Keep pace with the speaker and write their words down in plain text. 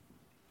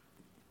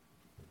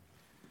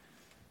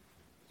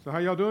So how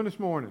y'all doing this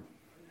morning?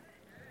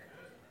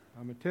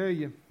 I'm going to tell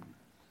you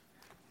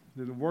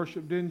that the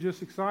worship didn't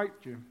just excite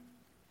you.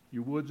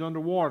 Your wood's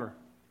underwater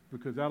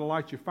because that'll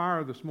light your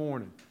fire this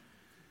morning.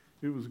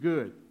 It was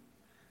good.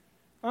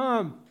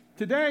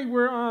 Today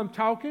we're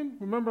talking.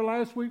 Remember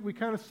last week we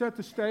kind of set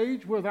the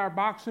stage with our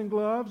boxing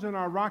gloves and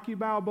our Rocky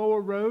Balboa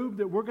robe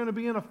that we're going to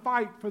be in a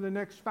fight for the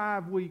next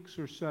 5 weeks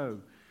or so.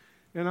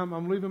 And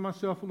I'm leaving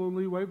myself a little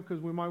leeway because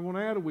we might want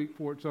to add a week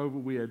before it's over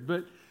with.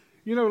 But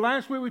you know,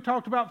 last week we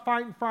talked about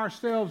fighting for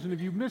ourselves, and if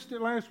you missed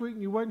it last week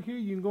and you wasn't here,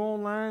 you can go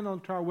online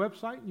onto our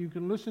website and you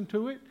can listen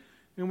to it.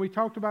 And we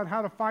talked about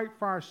how to fight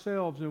for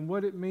ourselves and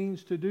what it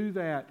means to do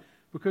that.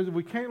 Because if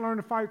we can't learn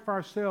to fight for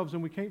ourselves,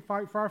 then we can't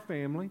fight for our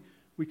family,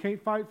 we can't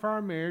fight for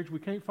our marriage, we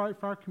can't fight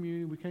for our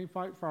community, we can't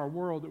fight for our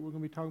world that we're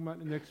going to be talking about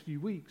in the next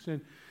few weeks.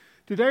 And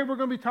today we're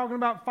going to be talking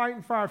about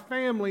fighting for our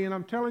family, and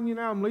I'm telling you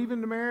now, I'm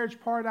leaving the marriage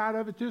part out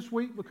of it this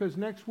week because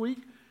next week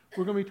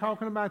we're going to be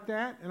talking about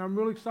that, and I'm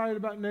really excited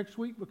about next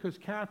week because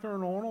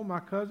Catherine Arnold, my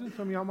cousin,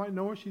 some of y'all might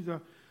know her, she's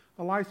a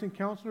licensed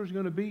counselor, is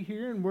going to be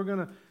here, and we're going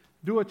to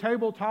do a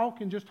table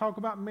talk and just talk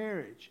about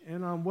marriage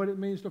and what it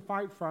means to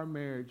fight for our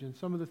marriage and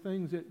some of the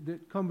things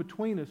that come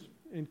between us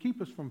and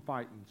keep us from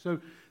fighting. So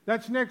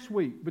that's next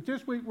week. But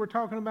this week we're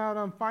talking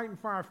about fighting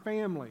for our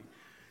family.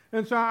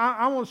 And so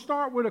I want to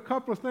start with a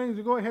couple of things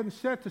to go ahead and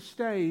set the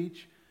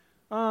stage.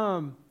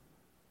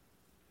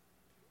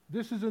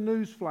 This is a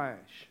news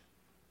flash.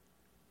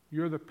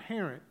 You're the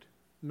parent,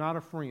 not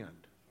a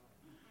friend.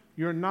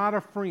 You're not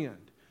a friend.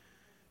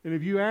 And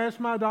if you ask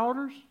my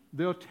daughters,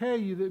 they'll tell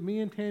you that me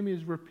and Tammy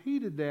has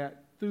repeated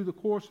that through the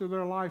course of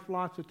their life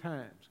lots of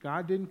times.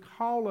 God didn't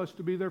call us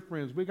to be their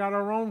friends. We got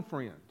our own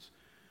friends,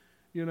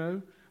 you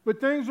know. But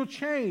things will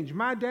change.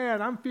 My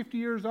dad, I'm 50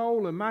 years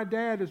old, and my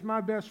dad is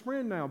my best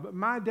friend now. But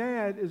my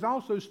dad is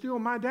also still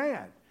my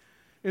dad.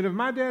 And if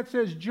my dad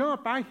says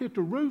jump, I hit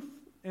the roof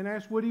and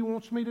ask what he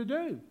wants me to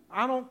do.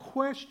 I don't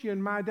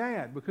question my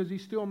dad because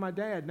he's still my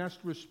dad, and that's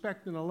the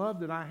respect and the love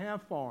that I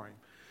have for him.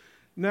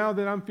 Now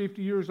that I'm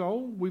 50 years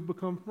old, we've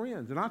become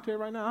friends. And I'll tell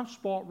you right now, I'm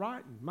spoiled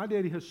rotten. My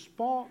daddy has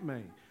spoiled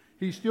me.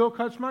 He still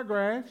cuts my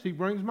grass. He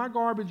brings my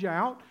garbage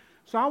out.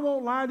 So I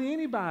won't lie to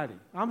anybody.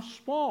 I'm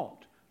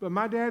spoiled. But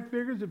my dad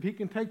figures if he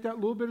can take that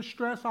little bit of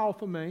stress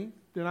off of me,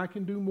 then I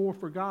can do more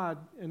for God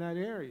in that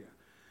area.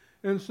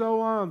 And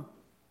so,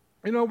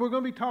 you know, we're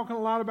going to be talking a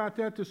lot about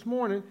that this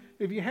morning.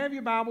 If you have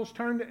your Bibles,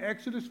 turn to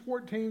Exodus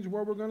 14 is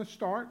where we're going to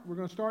start. We're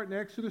going to start in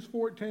Exodus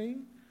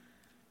 14.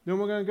 Then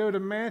we're going to go to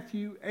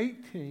Matthew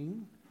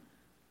 18.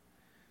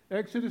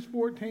 Exodus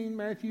 14,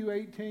 Matthew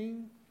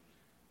 18,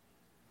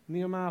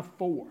 Nehemiah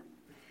 4.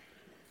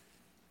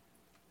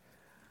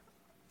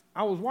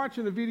 I was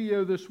watching a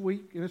video this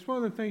week, and it's one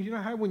of the things, you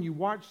know how when you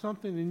watch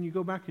something and you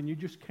go back and you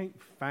just can't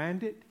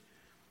find it?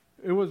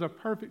 It was a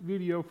perfect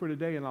video for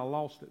today, and I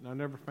lost it, and I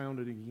never found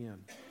it again.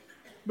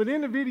 But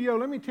in the video,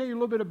 let me tell you a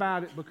little bit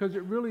about it because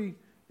it really,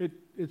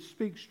 it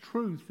speaks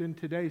truth in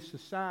today's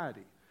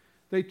society.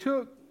 They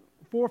took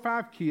 4 or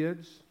 5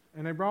 kids,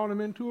 and they brought them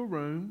into a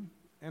room,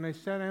 and they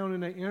sat down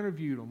and they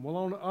interviewed them. Well,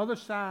 on the other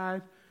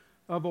side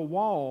of a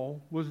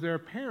wall was their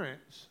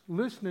parents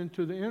listening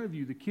to the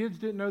interview. The kids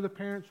didn't know the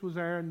parents was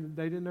there, and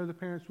they didn't know the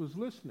parents was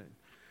listening.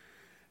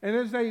 And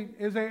as they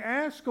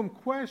asked them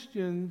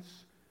questions,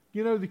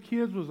 you know, the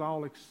kids was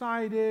all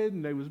excited,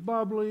 and they was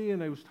bubbly,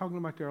 and they was talking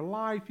about their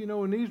life, you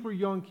know, and these were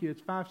young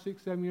kids, 5,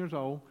 6, 7 years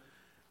old.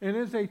 And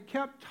as they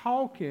kept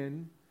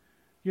talking,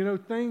 you know,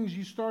 things,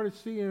 you started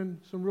seeing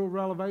some real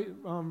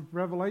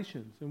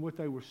revelations in what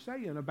they were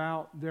saying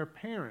about their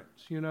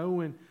parents, you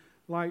know, and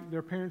like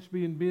their parents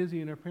being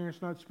busy and their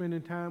parents not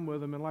spending time with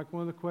them. And like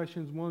one of the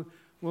questions, one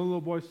little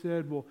boy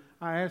said, well,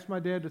 I asked my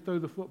dad to throw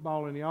the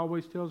football, and he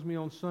always tells me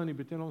on Sunday,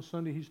 but then on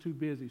Sunday he's too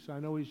busy, so I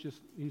know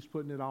he's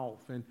putting it off.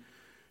 And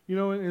you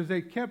know, as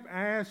they kept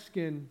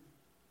asking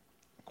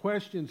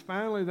questions,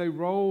 finally they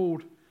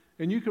rolled,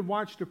 and you could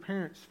watch the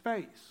parents'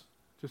 face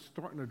just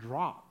starting to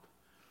drop.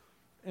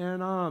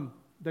 And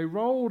they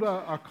rolled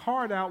a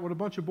card out with a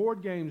bunch of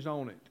board games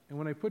on it. And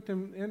when they put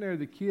them in there,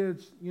 the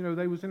kids, you know,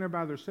 they was in there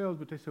by themselves,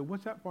 but they said,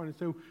 what's that for? And they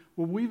said,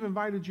 well, we've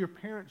invited your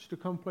parents to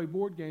come play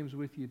board games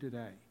with you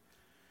today.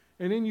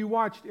 And then you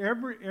watched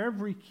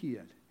every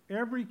kid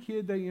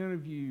they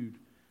interviewed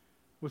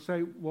would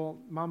say, well,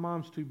 my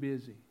mom's too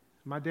busy.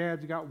 My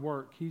dad's got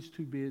work. He's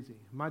too busy.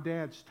 My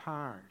dad's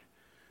tired.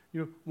 You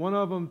know, one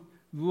of them,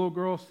 the little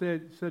girl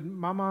said,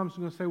 my mom's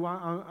going to say,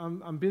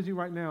 well, I'm busy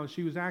right now. And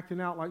she was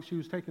acting out like she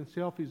was taking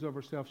selfies of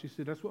herself. She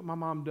said, that's what my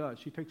mom does.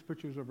 She takes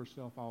pictures of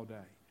herself all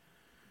day.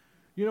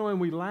 You know,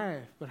 and we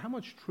laugh, but how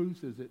much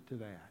truth is it to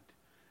that?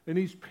 And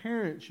these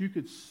parents, you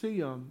could see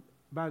them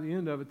by the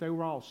end of it, they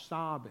were all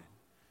sobbing.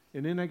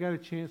 And then they got a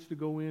chance to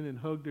go in and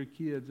hug their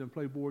kids and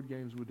play board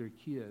games with their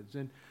kids.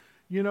 And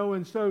you know,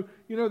 and so,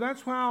 you know,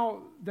 that's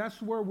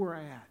where we're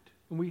at.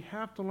 And we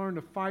have to learn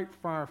to fight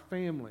for our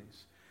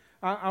families.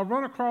 I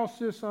run across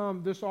this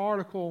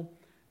article,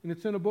 and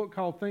it's in a book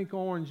called Think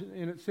Orange,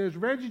 and it says,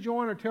 Reggie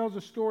Joyner tells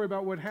a story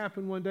about what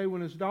happened one day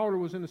when his daughter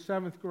was in the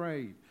 7th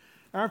grade.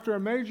 After a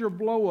major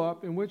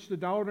blow-up in which the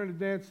daughter and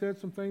the dad said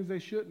some things they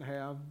shouldn't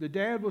have, the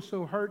dad was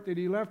so hurt that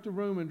he left the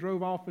room and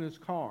drove off in his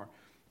car.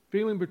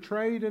 Feeling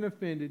betrayed and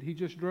offended, he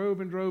just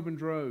drove and drove and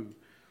drove.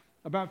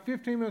 About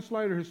 15 minutes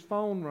later, his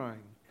phone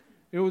rang.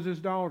 It was his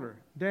daughter.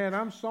 "Dad,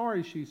 I'm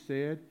sorry," she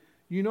said.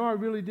 "You know I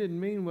really didn't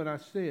mean what I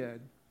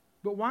said.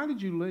 But why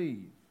did you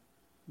leave?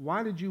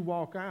 Why did you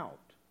walk out?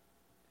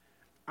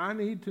 I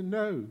need to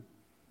know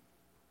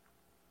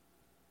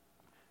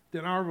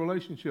that our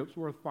relationship's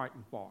worth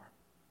fighting for."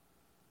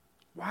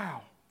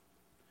 Wow.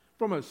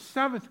 From a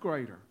 7th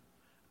grader,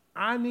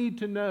 I need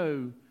to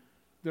know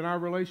that our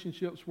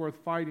relationship's worth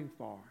fighting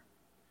for.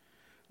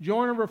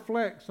 Joyner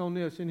reflects on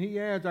this, and he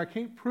adds, "I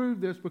can't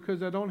prove this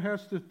because I don't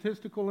have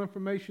statistical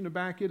information to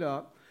back it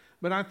up,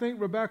 but I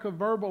think Rebecca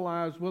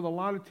verbalized what a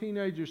lot of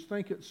teenagers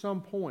think at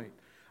some point.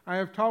 I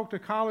have talked to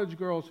college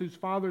girls whose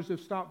fathers have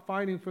stopped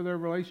fighting for their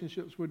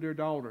relationships with their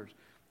daughters.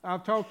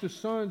 I've talked to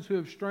sons who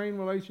have strained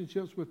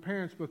relationships with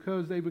parents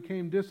because they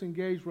became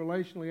disengaged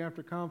relationally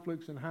after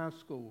conflicts in high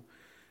school.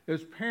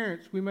 As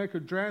parents, we make a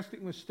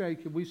drastic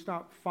mistake if we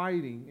stop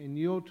fighting and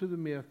yield to the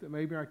myth that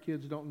maybe our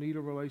kids don't need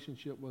a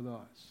relationship with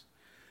us."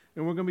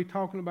 And we're going to be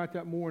talking about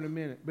that more in a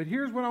minute. But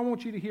here's what I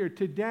want you to hear.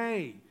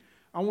 Today,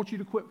 I want you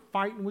to quit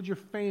fighting with your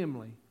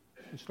family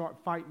and start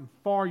fighting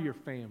for your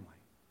family.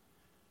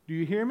 Do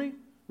you hear me?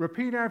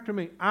 Repeat after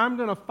me. I'm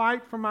going to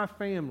fight for my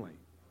family.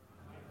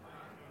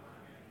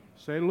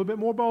 Say it a little bit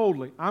more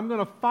boldly. I'm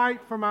going to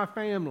fight for my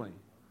family.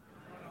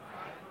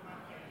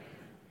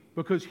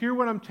 Because hear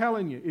what I'm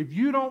telling you. If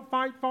you don't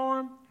fight for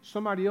them,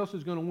 somebody else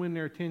is going to win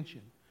their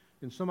attention.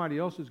 And somebody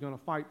else is going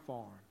to fight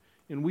for them.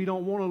 And we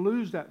don't want to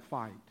lose that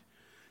fight.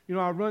 You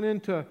know, I run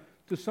into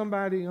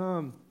somebody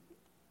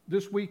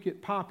this week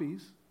at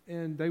Poppy's.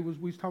 And we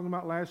was talking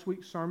about last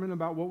week's sermon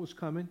about what was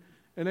coming.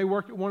 And they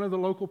work at one of the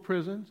local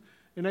prisons.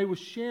 And they was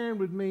sharing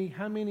with me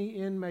how many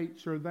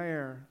inmates are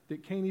there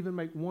that can't even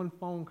make one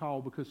phone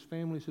call because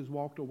families has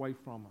walked away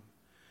from them.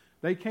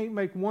 They can't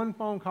make one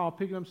phone call,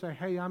 pick it up and say,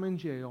 "Hey, I'm in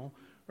jail,"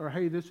 or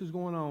 "Hey, this is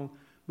going on,"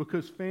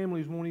 because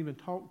families won't even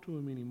talk to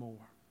them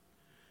anymore.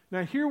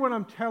 Now, hear what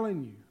I'm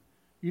telling you.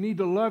 You need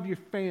to love your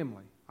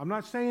family. I'm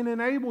not saying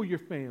enable your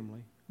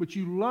family, but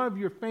you love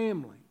your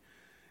family.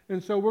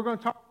 And so we're going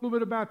to talk a little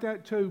bit about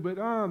that too. But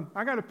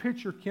I got a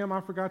picture, Kim,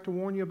 I forgot to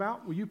warn you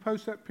about. Will you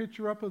post that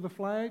picture up of the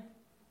flag?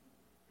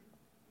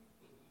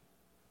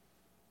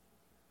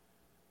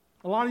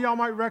 A lot of y'all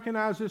might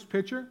recognize this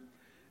picture,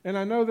 and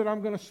I know that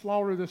I'm going to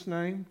slaughter this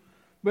name.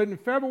 But in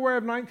February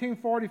of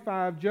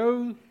 1945,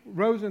 Joe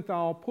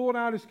Rosenthal pulled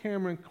out his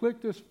camera and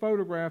clicked this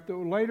photograph that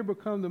would later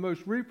become the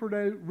most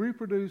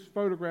reproduced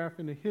photograph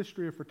in the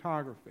history of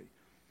photography.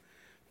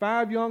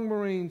 5 young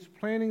Marines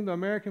planting the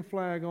American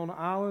flag on the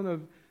island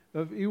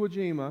of Iwo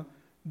Jima.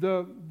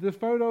 The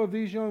photo of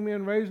these young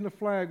men raising the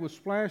flag was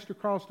splashed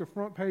across the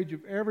front page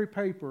of every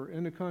paper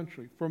in the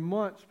country. For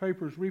months,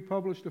 papers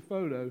republished the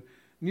photo.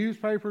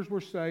 Newspapers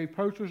were saved,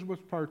 posters was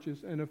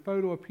purchased, and the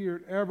photo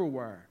appeared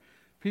everywhere.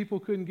 People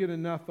couldn't get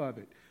enough of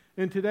it.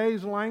 In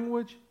today's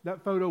language,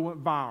 that photo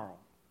went viral.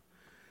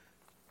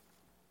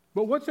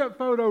 But what's that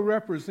photo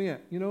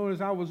represent? You know,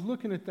 as I was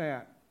looking at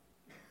that,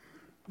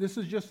 this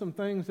is just some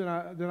things that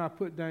I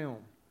put down.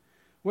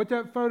 What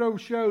that photo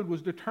showed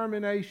was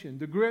determination,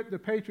 the grit, the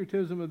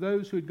patriotism of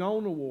those who had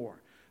gone to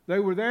war. They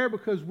were there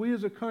because we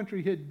as a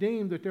country had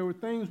deemed that there were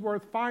things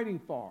worth fighting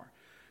for.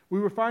 We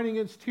were fighting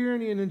against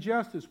tyranny and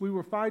injustice. We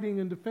were fighting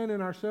and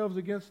defending ourselves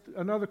against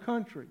another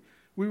country.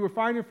 We were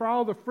fighting for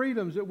all the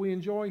freedoms that we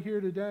enjoy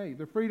here today,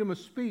 the freedom of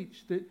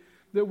speech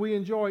that we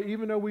enjoy,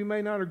 even though we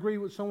may not agree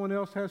with what someone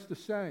else has to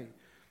say.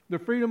 The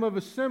freedom of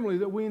assembly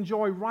that we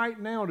enjoy right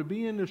now to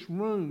be in this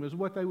room is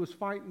what they was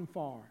fighting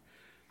for.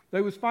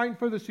 They was fighting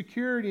for the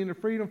security and the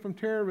freedom from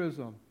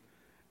terrorism.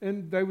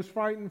 And they was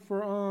fighting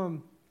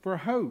for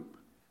hope,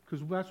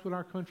 because that's what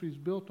our country is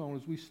built on,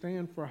 is we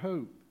stand for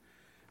hope.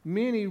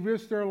 Many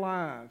risked their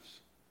lives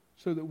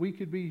so that we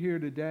could be here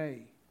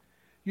today.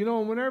 You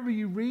know, and whenever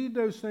you read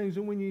those things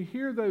and when you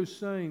hear those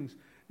things,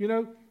 you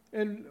know,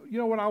 and you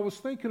know what I was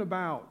thinking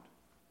about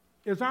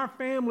is our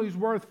families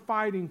worth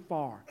fighting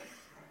for.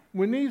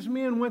 When these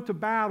men went to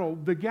battle,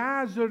 the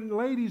guys and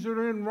ladies that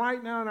are in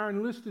right now in our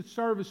enlisted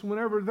service,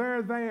 whenever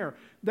they're there,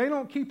 they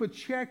don't keep a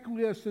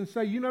checklist and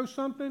say, "You know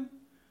something?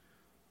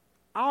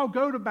 I'll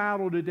go to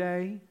battle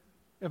today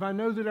if I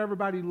know that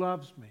everybody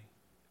loves me.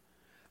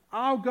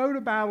 I'll go to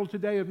battle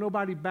today if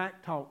nobody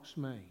backtalks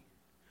me.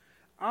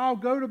 I'll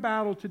go to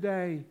battle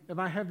today if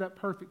I have that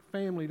perfect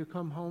family to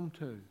come home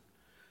to.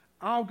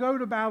 I'll go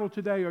to battle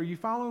today." Are you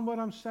following what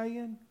I'm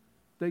saying?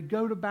 They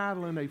go to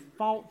battle and they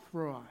fought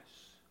for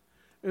us.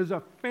 As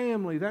a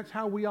family, that's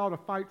how we ought to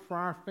fight for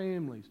our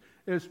families.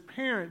 As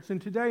parents,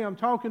 and today I'm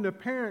talking to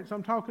parents,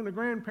 I'm talking to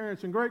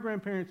grandparents and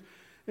great-grandparents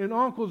and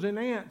uncles and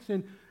aunts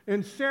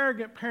and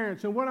surrogate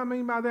parents. And what I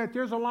mean by that,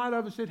 there's a lot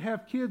of us that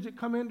have kids that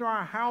come into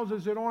our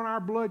houses that aren't our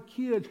blood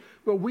kids,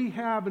 but we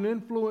have an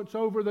influence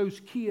over those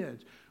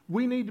kids.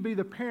 We need to be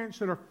the parents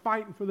that are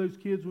fighting for those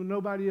kids when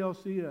nobody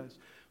else is.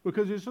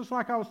 Because it's just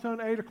like I was telling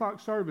the 8 o'clock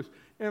service.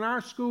 In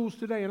our schools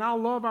today, and I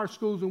love our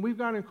schools, and we've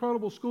got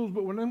incredible schools,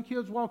 but when them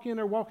kids walk in,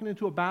 they're walking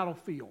into a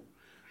battlefield.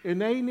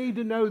 And they need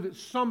to know that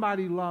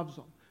somebody loves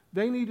them.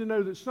 They need to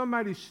know that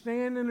somebody's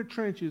standing in the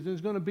trenches and is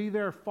going to be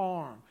there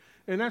for them.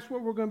 And that's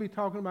what we're going to be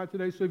talking about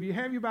today. So if you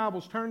have your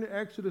Bibles, turn to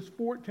Exodus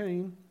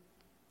 14.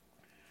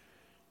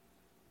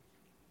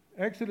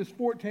 Exodus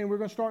 14, we're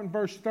going to start in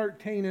verse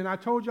 13. And I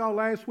told y'all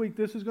last week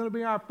this is going to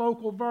be our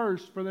focal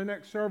verse for the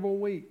next several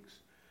weeks.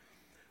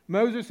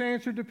 Moses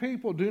answered the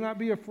people, "Do not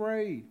be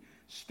afraid.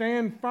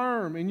 Stand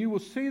firm, and you will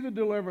see the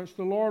deliverance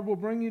the Lord will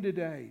bring you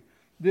today.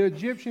 The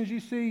Egyptians you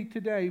see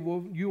today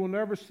you will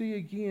never see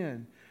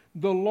again.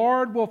 The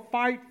Lord will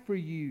fight for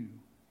you.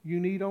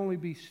 You need only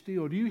be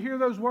still." Do you hear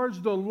those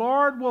words? The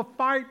Lord will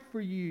fight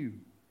for you.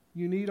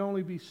 You need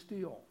only be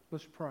still.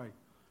 Let's pray.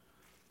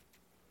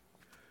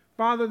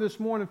 Father, this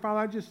morning, Father,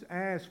 I just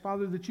ask,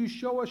 Father, that you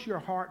show us your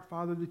heart,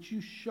 Father, that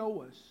you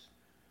show us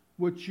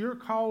what you're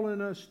calling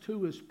us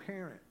to as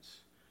parents.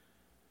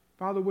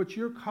 Father, what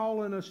you're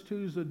calling us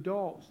to as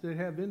adults that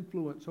have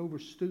influence over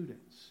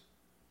students.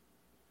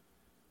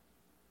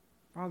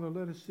 Father,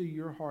 let us see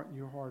your heart and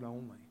your heart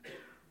only.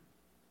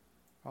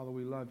 Father,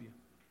 we love you.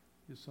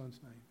 In His Son's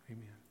name,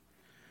 amen.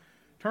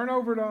 Turn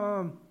over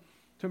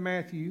to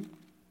Matthew.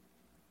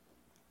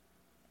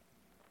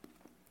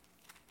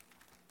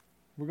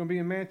 We're going to be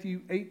in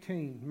Matthew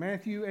 18.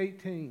 Matthew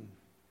 18,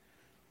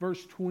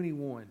 verse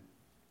 21.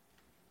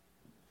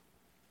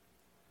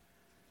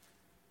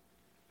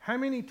 How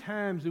many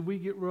times do we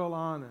get real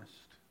honest?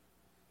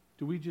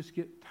 Do we just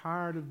get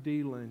tired of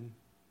dealing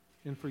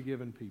and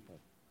forgiving people?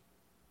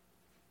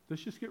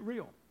 Let's just get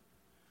real.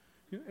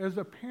 As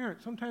a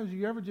parent, sometimes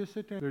you ever just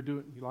sit there, they're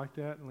doing, you like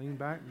that, and lean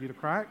back and get a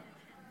crack?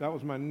 That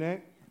was my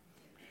neck.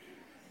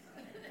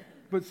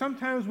 But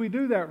sometimes we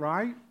do that,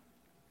 right?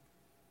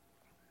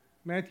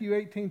 Matthew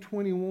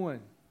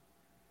 18:21.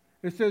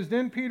 It says,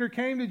 "Then Peter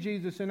came to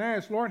Jesus and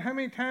asked, 'Lord, how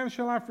many times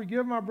shall I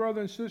forgive my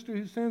brother and sister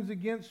who sins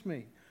against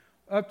me?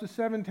 Up to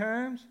 7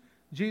 times?'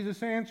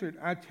 Jesus answered,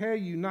 'I tell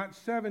you, not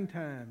 7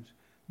 times,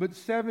 but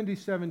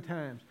 77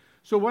 times.'"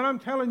 So what I'm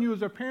telling you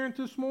as a parent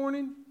this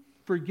morning,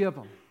 forgive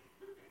them.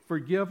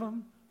 Forgive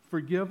them,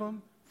 forgive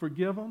them,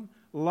 forgive them.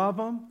 Love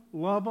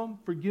them,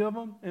 forgive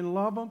them, and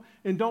love them.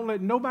 And don't let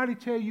nobody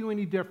tell you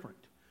any different.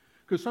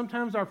 Because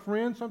sometimes our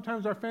friends,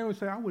 sometimes our family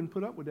say, "I wouldn't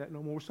put up with that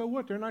no more." So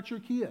what? They're not your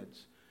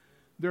kids.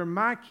 They're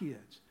my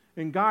kids.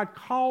 And God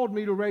called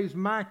me to raise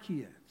my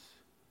kids.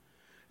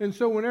 And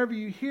so whenever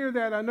you hear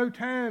that, I know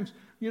times,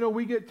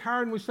 we get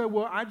tired and we say,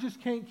 "Well, I just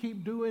can't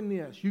keep doing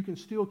this." You can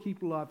still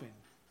keep loving.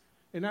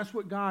 And that's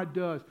what God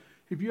does.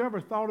 Have you ever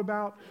thought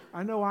about,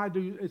 I know I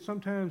do,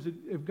 sometimes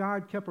if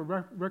God kept a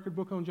record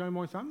book on Johnny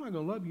Moore and said, "I'm not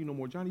going to love you no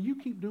more, Johnny. You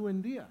keep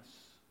doing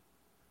this."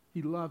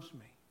 He loves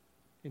me.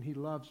 And He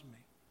loves me.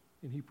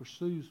 And He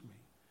pursues me.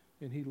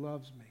 And He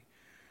loves me.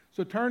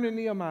 So turn to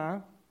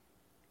Nehemiah.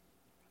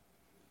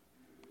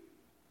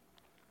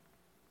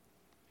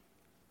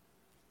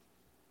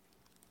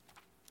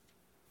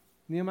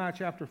 Nehemiah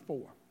chapter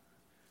 4.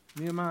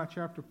 Nehemiah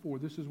chapter 4.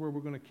 This is where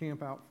we're going to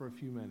camp out for a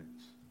few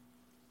minutes.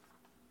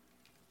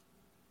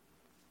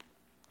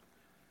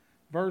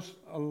 We'll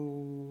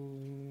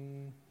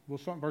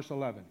start in verse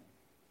 11.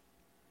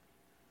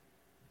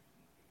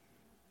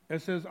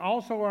 It says,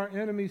 "Also our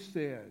enemies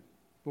said,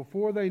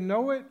 'Before they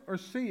know it or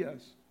see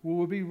us, we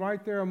will be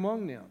right there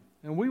among them,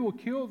 and we will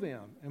kill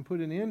them and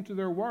put an end to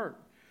their work.'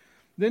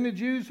 Then the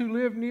Jews who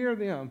lived near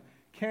them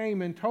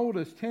came and told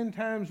us 10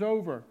 times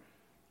over,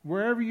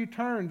 'Wherever you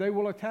turn, they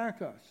will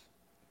attack us.'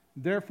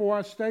 Therefore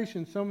I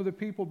stationed some of the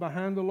people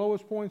behind the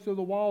lowest points of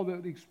the wall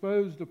that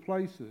exposed the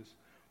places,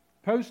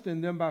 posting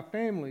them by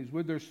families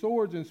with their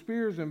swords and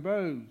spears and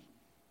bows.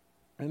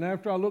 And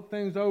after I looked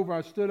things over,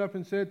 I stood up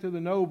and said to the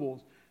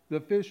nobles, the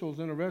officials,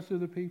 and the rest of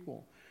the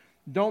people,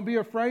 'Don't be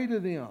afraid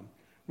of them.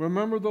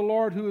 Remember the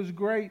Lord who is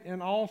great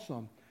and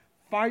awesome.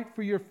 Fight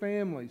for your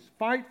families.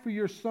 Fight for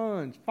your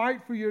sons.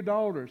 Fight for your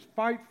daughters.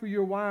 Fight for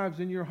your wives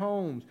and your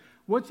homes.'"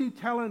 What's He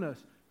telling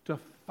us? To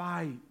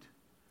fight.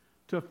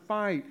 To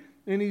fight.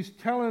 And He's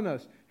telling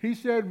us, He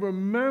said,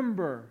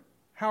 "Remember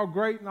how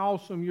great and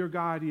awesome your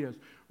God is."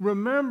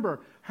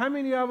 Remember, how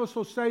many of us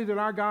will say that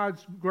our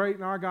God's great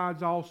and our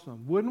God's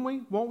awesome? Wouldn't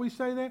we? Won't we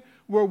say that?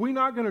 Were we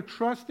not going to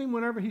trust Him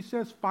whenever He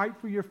says fight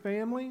for your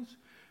families?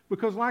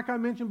 Because like I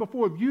mentioned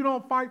before, if you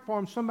don't fight for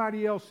them,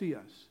 somebody else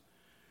is.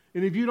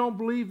 And if you don't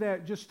believe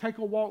that, just take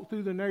a walk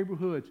through the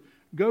neighborhoods.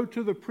 Go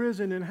to the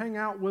prison and hang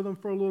out with them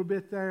for a little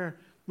bit there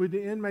with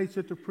the inmates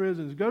at the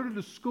prisons. Go to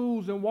the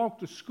schools and walk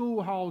the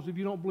school halls if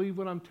you don't believe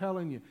what I'm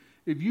telling you.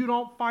 If you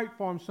don't fight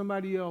for them,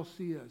 somebody else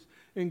is.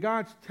 And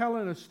God's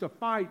telling us to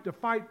fight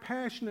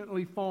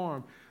passionately for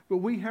them. But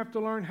we have to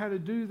learn how to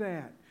do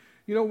that.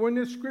 When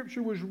this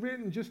scripture was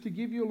written, just to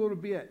give you a little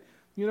bit,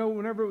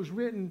 whenever it was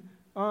written,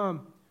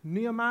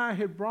 Nehemiah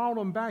had brought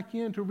them back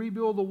in to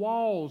rebuild the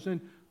walls. And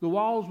the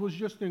walls was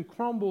just in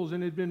crumbles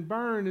and had been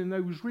burned. And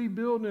they was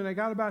rebuilding and they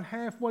got about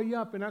halfway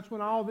up. And that's when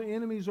all the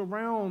enemies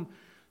around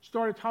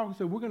started talking and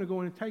said, "We're going to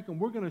go in and take them.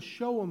 We're going to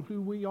show them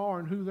who we are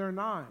and who they're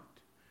not."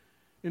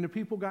 And the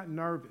people got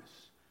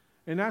nervous.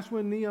 And that's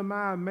when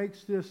Nehemiah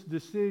makes this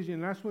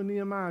decision. That's when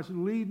Nehemiah is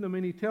leading them,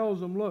 and he tells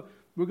them, look,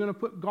 we're going to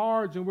put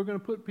guards and we're going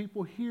to put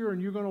people here,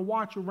 and you're going to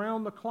watch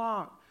around the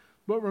clock.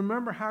 But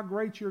remember how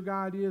great your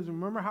God is.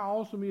 And remember how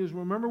awesome he is.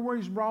 Remember where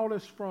he's brought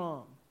us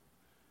from.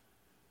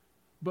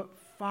 But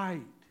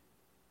fight.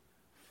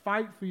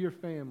 Fight for your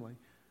family.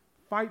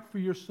 Fight for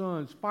your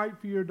sons. Fight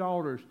for your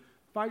daughters.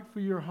 Fight for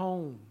your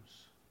homes.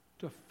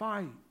 To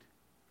fight.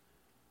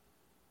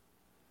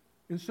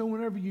 And so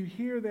whenever you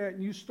hear that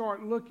and you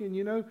start looking,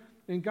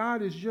 and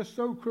God is just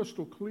so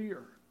crystal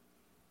clear.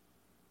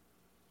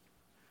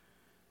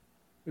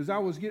 As I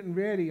was getting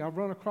ready, I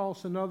run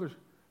across another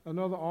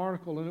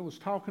article, and it was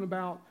talking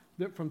about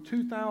that from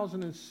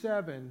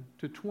 2007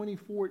 to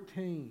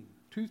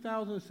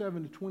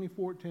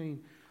 2014,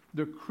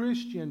 the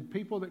Christian,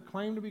 people that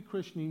claim to be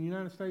Christian in the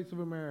United States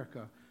of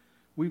America,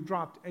 we've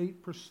dropped 8%.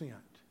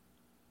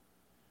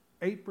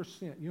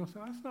 8%. You say,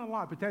 that's not a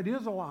lot, but that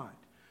is a lot.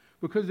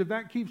 Because if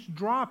that keeps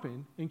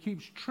dropping and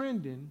keeps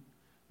trending,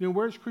 then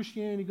where's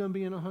Christianity going to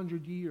be in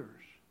 100 years?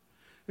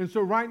 And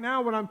so right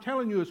now what I'm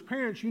telling you as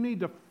parents, you need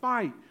to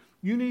fight.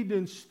 You need to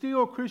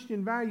instill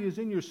Christian values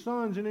in your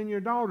sons and in your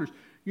daughters.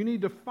 You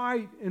need to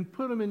fight and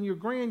put them in your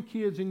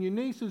grandkids and your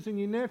nieces and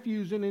your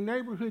nephews and the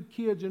neighborhood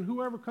kids and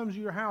whoever comes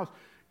to your house.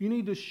 You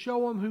need to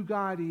show them who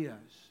God is.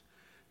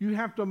 You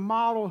have to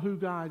model who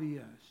God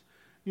is.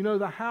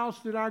 The house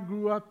that I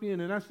grew up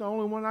in, and that's the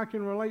only one I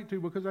can relate to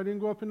because I didn't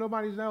grow up in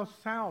nobody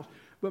else's house,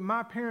 but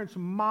my parents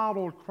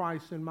modeled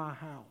Christ in my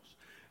house.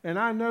 And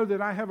I know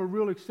that I have a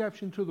real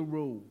exception to the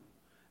rule.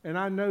 And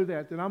I know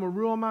that I'm a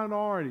real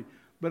minority.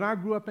 But I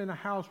grew up in a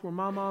house where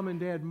my mom and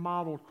dad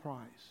modeled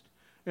Christ.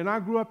 And I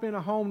grew up in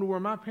a home where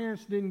my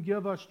parents didn't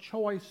give us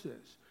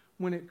choices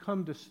when it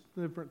come to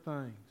different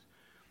things.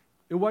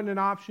 It wasn't an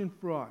option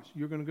for us.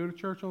 You're going to go to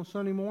church on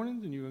Sunday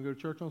mornings, and you're going to go to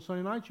church on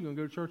Sunday nights, you're going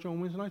to go to church on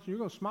Wednesday nights, and you're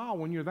going to smile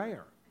when you're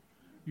there.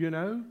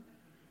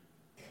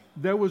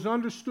 There was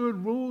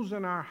understood rules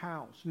in our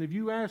house. And if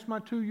you ask my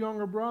two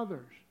younger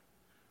brothers,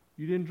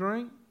 you didn't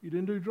drink, you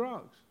didn't do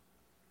drugs.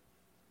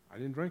 I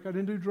didn't drink, I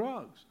didn't do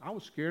drugs. I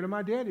was scared of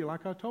my daddy,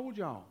 like I told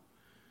y'all.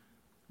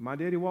 My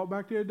daddy walked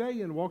back there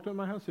today and walked up to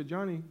my house and said,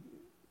 Johnny,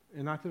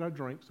 and not that I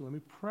drink, so let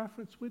me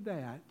preface with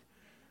that.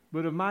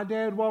 But if my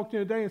dad walked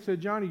in today and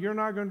said, Johnny, you're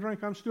not going to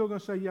drink, I'm still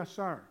going to say, yes,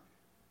 sir.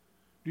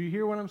 Do you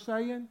hear what I'm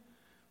saying?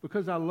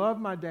 Because I love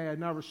my dad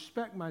and I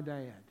respect my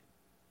dad.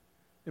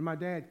 And my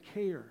dad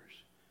cares.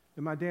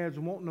 And my dad's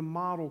wanting to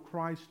model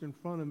Christ in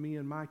front of me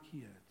and my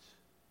kids.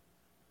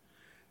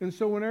 And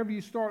so whenever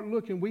you start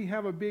looking, we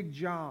have a big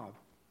job.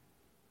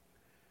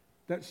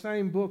 That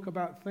same book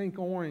about Think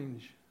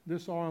Orange,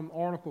 this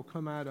article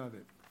come out of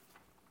it.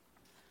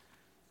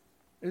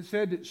 It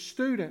said that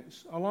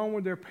students, along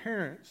with their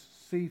parents,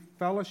 see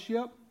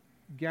fellowship,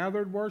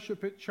 gathered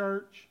worship at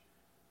church,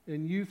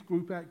 and youth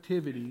group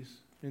activities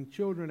and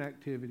children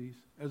activities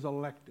as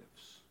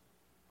electives.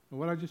 And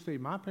what I just say,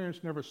 my parents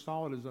never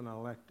saw it as an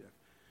elective.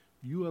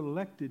 You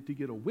elected to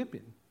get a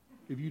whipping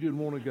if you didn't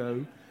want to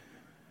go.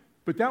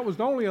 But that was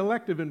the only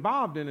elective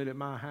involved in it at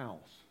my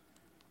house.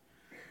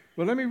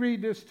 But let me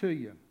read this to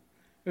you.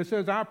 It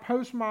says, our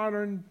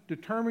postmodern,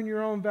 determine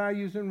your own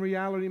values and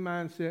reality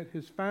mindset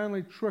has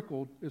finally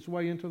trickled its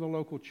way into the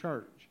local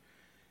church.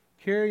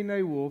 Carrie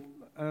Naywolf,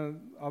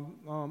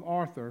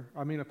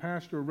 a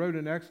pastor, wrote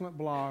an excellent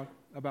blog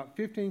about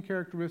 15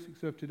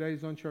 characteristics of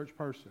today's unchurched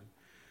person.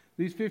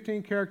 These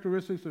 15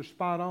 characteristics are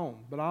spot on,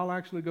 but I'll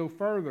actually go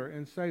further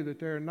and say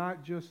that they're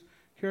not just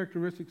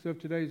characteristics of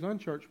today's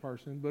unchurched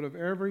person, but of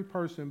every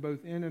person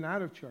both in and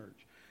out of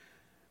church.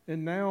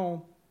 And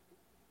now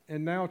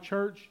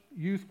church,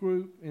 youth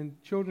group,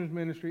 and children's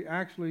ministry,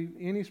 actually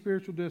any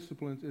spiritual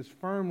disciplines, is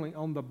firmly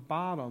on the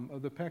bottom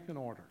of the pecking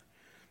order.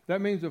 That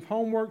means if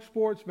homework,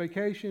 sports,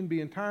 vacation,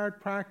 being tired,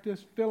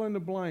 practice, fill in the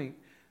blank,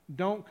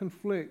 don't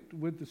conflict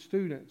with the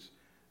students,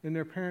 and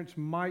their parents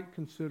might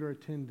consider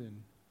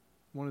attending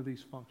one of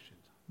these functions.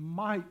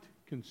 Might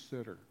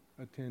consider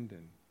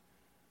attending.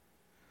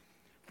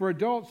 For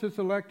adults, this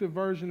elective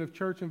version of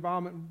church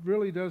involvement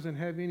really doesn't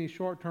have any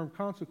short-term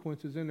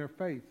consequences in their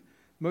faith.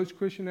 Most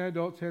Christian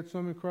adults had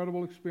some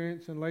incredible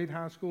experience in late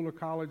high school or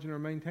college and are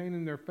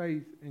maintaining their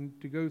faith and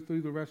to go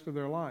through the rest of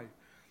their life.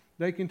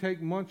 They can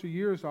take months or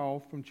years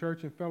off from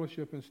church and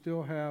fellowship and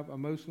still have a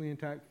mostly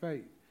intact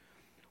faith.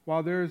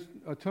 While there's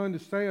a ton to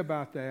say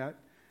about that,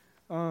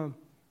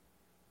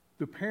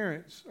 the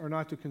parents are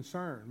not the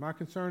concern. My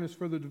concern is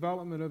for the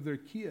development of their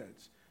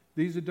kids.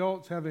 These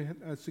adults have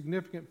a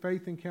significant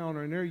faith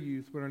encounter in their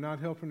youth, but are not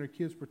helping their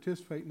kids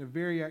participate in the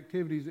very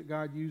activities that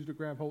God used to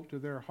grab hold to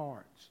their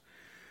hearts.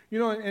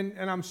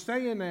 And I'm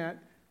saying that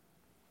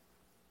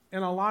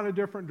in a lot of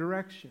different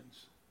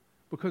directions.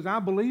 Because I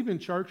believe in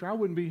church, or I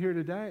wouldn't be here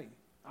today.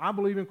 I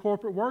believe in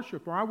corporate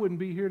worship, or I wouldn't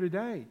be here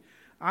today.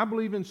 I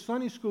believe in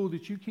Sunday school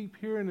that you keep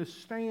hearing us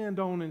stand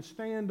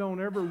on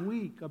every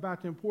week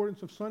about the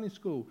importance of Sunday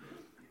school.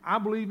 I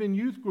believe in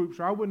youth groups,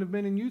 or I wouldn't have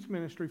been in youth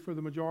ministry for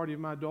the majority of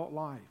my adult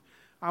life.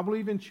 I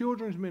believe in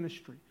children's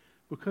ministry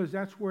because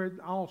that's where it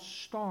all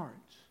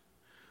starts.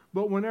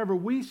 But whenever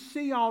we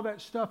see all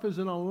that stuff as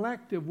an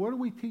elective, what are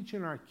we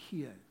teaching our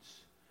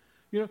kids?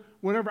 You know,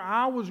 whenever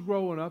I was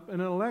growing up,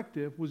 an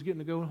elective was getting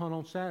to go hunt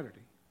on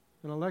Saturday.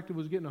 An elective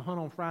was getting to hunt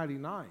on Friday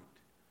night.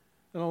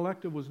 An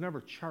elective was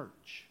never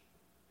church.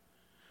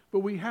 But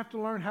we have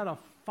to learn how to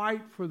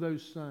fight for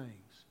those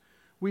things.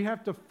 We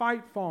have to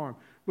fight for them.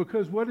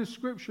 Because what does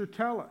Scripture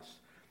tell us?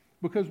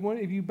 Because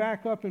if you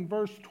back up in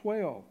verse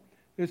 12,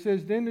 it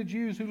says, "Then the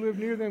Jews who lived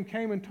near them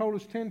came and told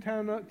us 10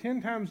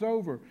 times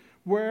over,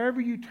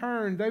 wherever you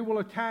turn, they will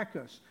attack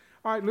us."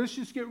 All right, let's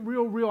just get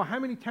real. How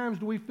many times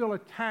do we feel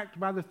attacked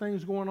by the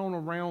things going on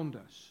around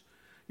us?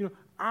 You know,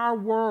 our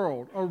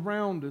world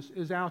around us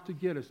is out to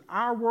get us.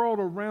 Our world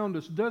around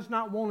us does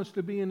not want us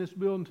to be in this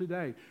building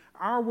today.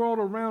 Our world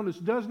around us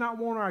does not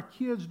want our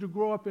kids to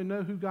grow up and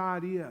know who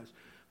God is,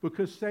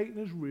 because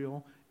Satan is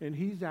real and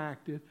he's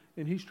active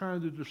and he's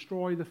trying to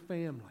destroy the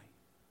family.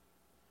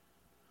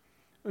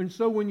 And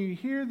so when you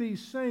hear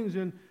these things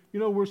and, you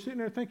know, we're sitting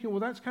there thinking, well,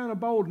 that's kind of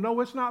bold.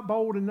 No, it's not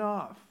bold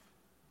enough.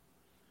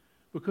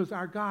 Because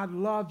our God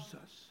loves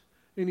us.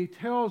 And He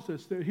tells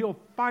us that He'll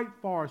fight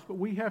for us, but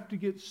we have to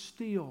get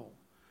still.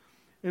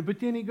 But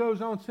then He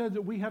goes on and says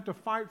that we have to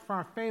fight for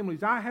our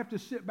families. I have to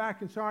sit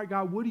back and say, all right,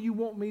 God, what do you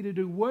want me to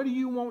do? What do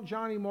you want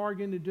Johnny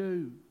Morgan to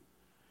do?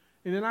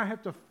 And then I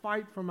have to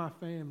fight for my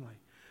family.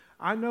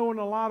 I know in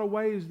a lot of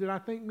ways that I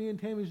think me and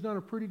Tammy's done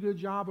a pretty good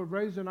job of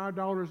raising our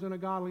daughters in a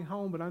godly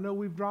home, but I know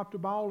we've dropped the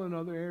ball in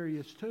other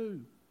areas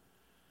too.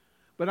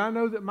 But I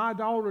know that my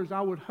daughters,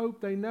 I would hope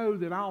they know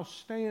that I'll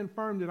stand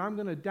firm, that I'm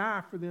going to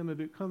die for them if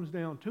it comes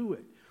down to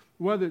it.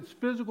 Whether it's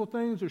physical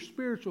things or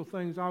spiritual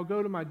things, I'll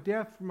go to my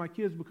death for my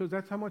kids because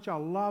that's how much I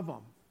love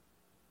them.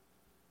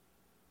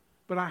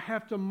 But I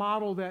have to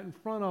model that in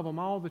front of them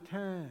all the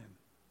time.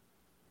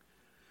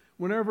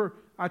 Whenever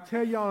I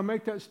tell y'all, I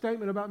make that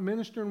statement about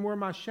ministering where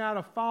my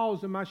shadow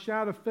falls, and my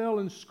shadow fell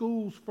in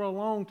schools for a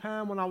long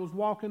time when I was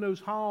walking those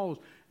halls,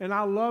 and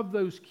I love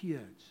those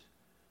kids.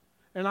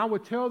 And I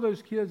would tell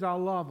those kids I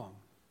love them,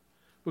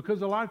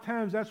 because a lot of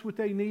times that's what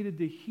they needed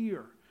to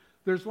hear.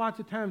 There's lots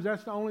of times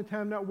that's the only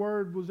time that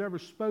word was ever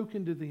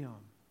spoken to them.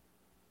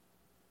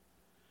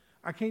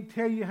 I can't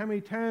tell you how many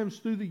times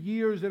through the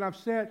years that I've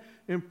sat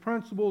in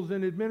principals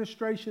and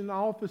administration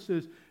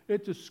offices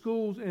at the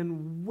schools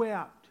and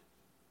wept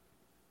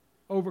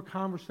over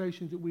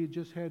conversations that we had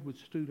just had with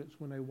students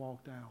when they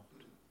walked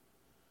out.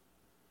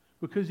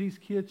 Because these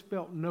kids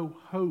felt no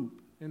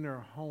hope in their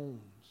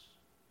homes.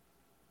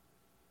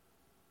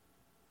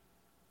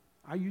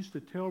 I used to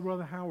tell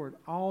Brother Howard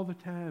all the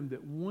time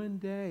that one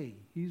day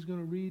he's going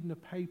to read in the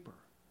paper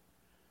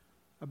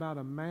about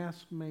a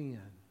masked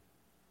man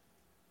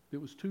that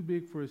was too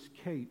big for his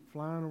cape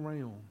flying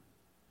around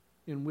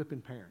and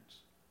whipping parents.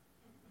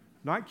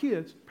 Not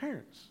kids,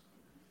 parents.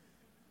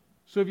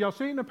 So if y'all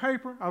see it in the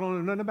paper, I don't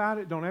know nothing about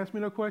it. Don't ask me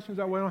no questions.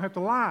 That way I don't have to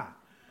lie.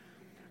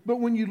 But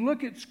when you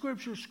look at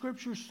Scripture,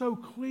 Scripture's so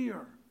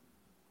clear.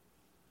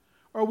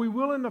 Are we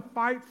willing to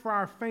fight for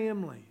our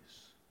families?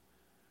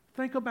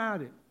 Think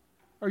about it.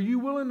 Are you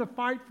willing to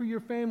fight for your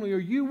family? Are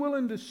you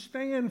willing to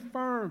stand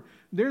firm?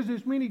 There's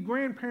as many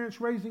grandparents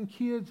raising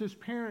kids as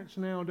parents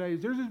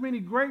nowadays. There's as many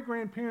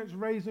great-grandparents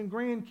raising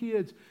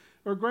grandkids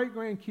or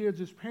great-grandkids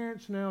as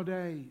parents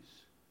nowadays.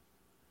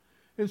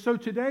 And so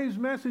today's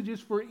message is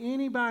for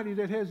anybody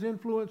that has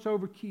influence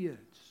over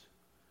kids,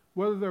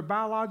 whether they're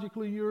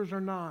biologically yours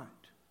or not.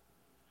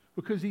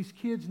 Because these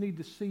kids need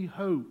to see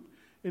hope,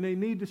 and they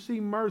need to see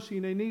mercy,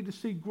 and they need to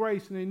see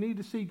grace, and they need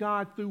to see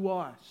God through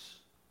us.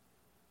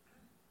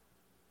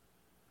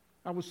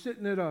 I was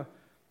sitting at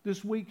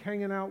this week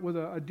hanging out with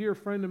a dear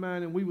friend of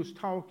mine, and we was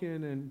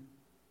talking, and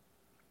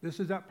this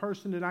is that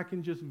person that I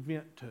can just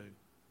vent to.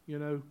 You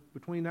know,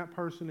 between that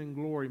person and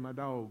Glory, my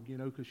dog, you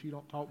know, because she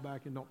don't talk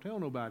back and don't tell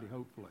nobody,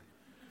 hopefully.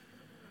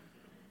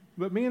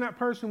 But me and that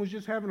person was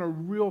just having a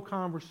real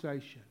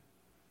conversation.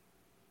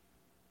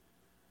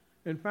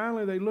 And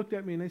finally they looked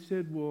at me and they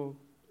said, well,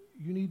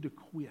 you need to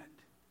quit.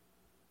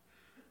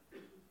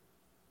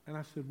 And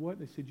I said, what?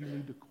 And they said, you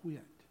need to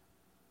quit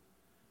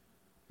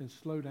and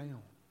slow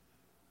down.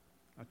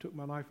 I took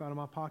my knife out of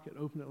my pocket,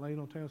 opened it, laid it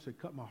on the table, and said,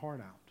 cut my heart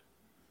out.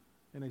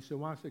 And they said,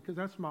 why? I said, because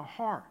that's my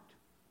heart.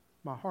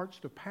 My heart's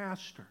to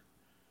pastor.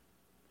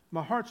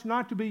 My heart's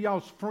not to be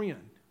y'all's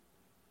friend.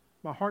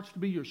 My heart's to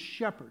be your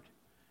shepherd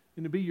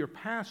and to be your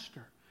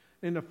pastor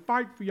and to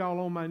fight for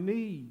y'all on my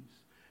knees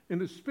and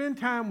to spend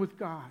time with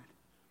God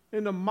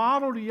and to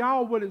model to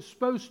y'all what it's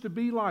supposed to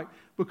be like,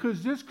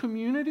 because this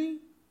community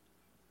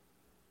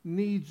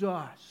needs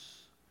us.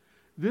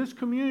 This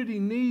community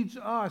needs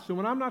us. And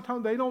when I'm not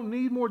talking, they don't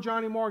need more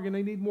Johnny Morgan,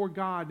 they need more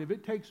God. And if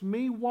it takes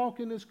me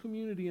walking this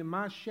community in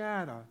my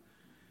shadow,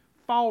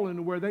 falling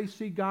to where they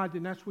see God,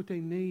 then that's what they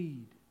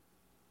need.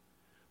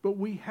 But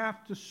we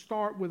have to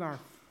start with our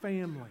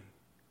family.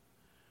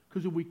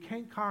 Because if we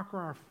can't conquer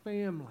our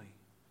family,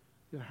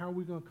 then how are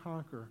we going to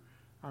conquer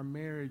our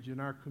marriage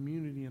and our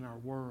community and our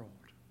world?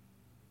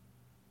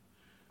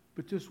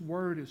 But this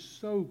word is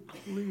so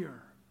clear.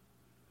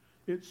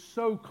 It's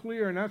so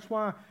clear, and that's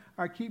why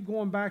I keep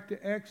going back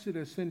to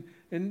Exodus, and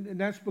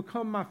that's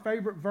become my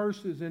favorite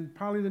verses, and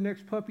probably the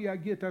next puppy I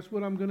get, that's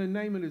what I'm going to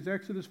name it, is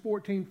Exodus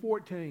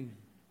 14:14.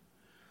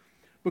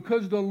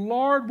 Because the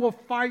Lord will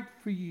fight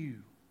for you.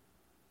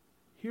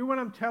 Hear what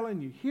I'm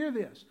telling you. Hear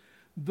this.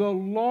 The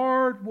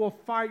Lord will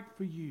fight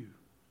for you.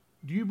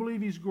 Do you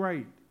believe He's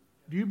great?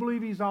 Do you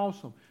believe He's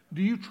awesome?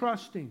 Do you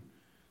trust Him?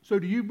 So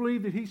do you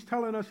believe that He's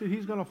telling us that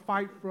He's going to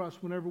fight for us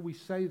whenever we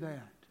say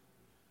that?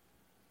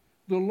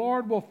 The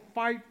Lord will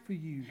fight for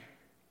you.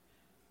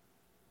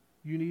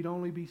 You need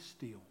only be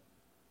still.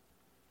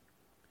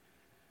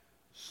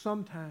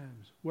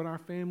 Sometimes what our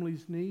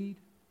families need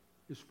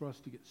is for us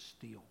to get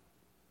still.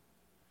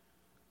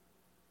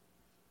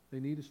 They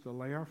need us to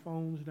lay our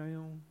phones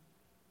down,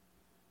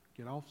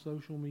 get off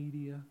social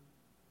media,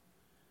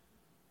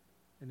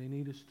 and they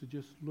need us to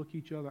just look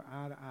each other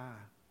eye to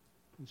eye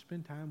and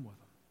spend time with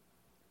them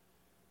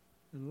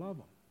and love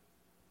them.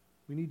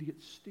 We need to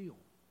get still.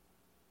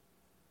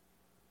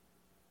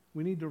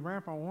 We need to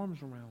wrap our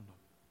arms around them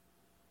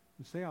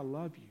and say, I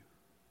love you.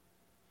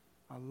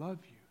 I love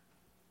you.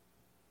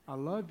 I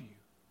love you.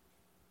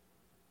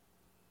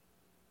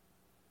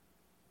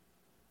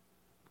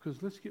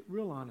 Because let's get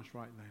real honest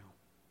right now.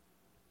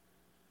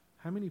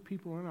 How many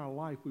people in our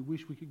life we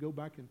wish we could go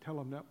back and tell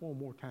them that one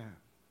more time?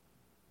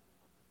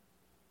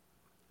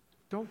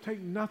 Don't take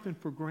nothing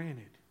for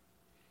granted.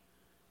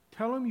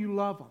 Tell them you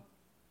love them.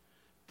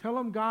 Tell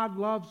them God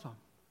loves them.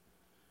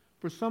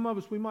 For some of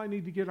us, we might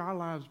need to get our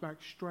lives back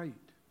straight.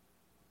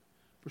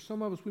 For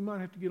some of us, we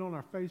might have to get on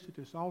our face at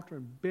this altar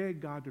and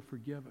beg God to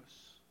forgive us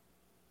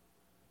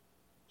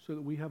so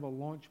that we have a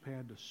launch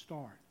pad to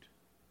start.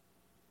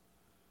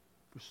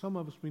 For some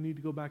of us, we need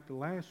to go back to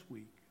last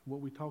week, what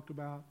we talked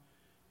about,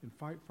 and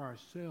fight for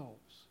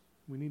ourselves.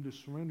 We need to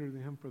surrender to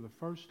Him for the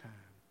first time.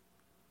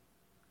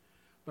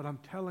 But I'm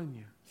telling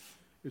you,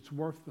 it's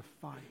worth the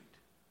fight.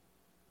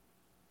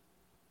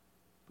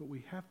 But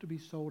we have to be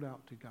sold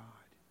out to God.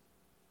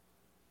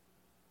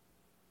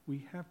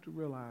 We have to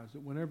realize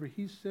that whenever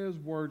He says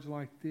words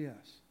like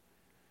this,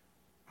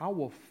 I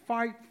will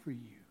fight for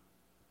you.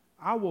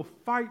 I will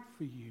fight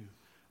for you.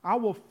 I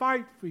will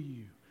fight for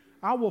you.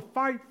 I will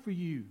fight for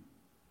you.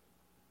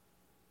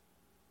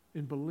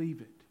 And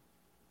believe it.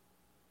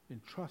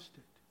 And trust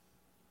it.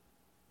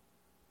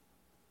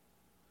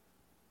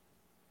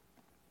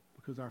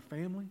 Because our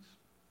families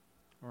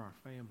are our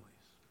families.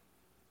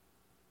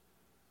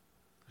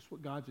 That's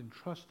what God's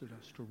entrusted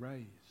us to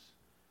raise.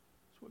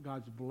 That's what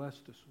God's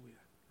blessed us with.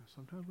 Now,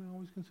 sometimes we don't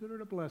always consider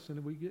it a blessing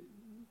that we get,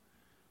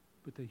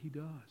 but that He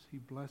does. He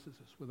blesses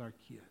us with our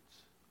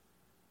kids.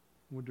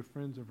 We're the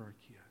friends of our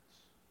kids.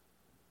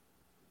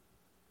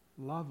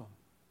 Love them.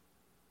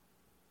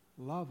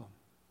 Love them.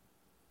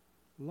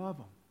 Love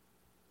them.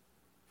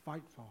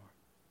 Fight for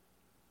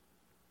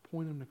them.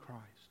 Point them to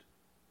Christ.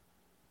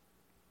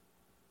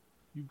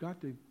 You've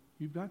got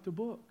the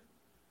book.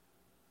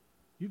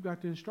 You've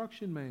got the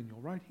instruction manual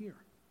right here.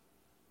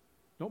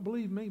 Don't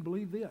believe me,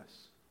 believe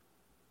this.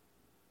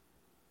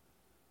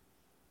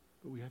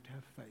 But we have to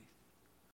have faith.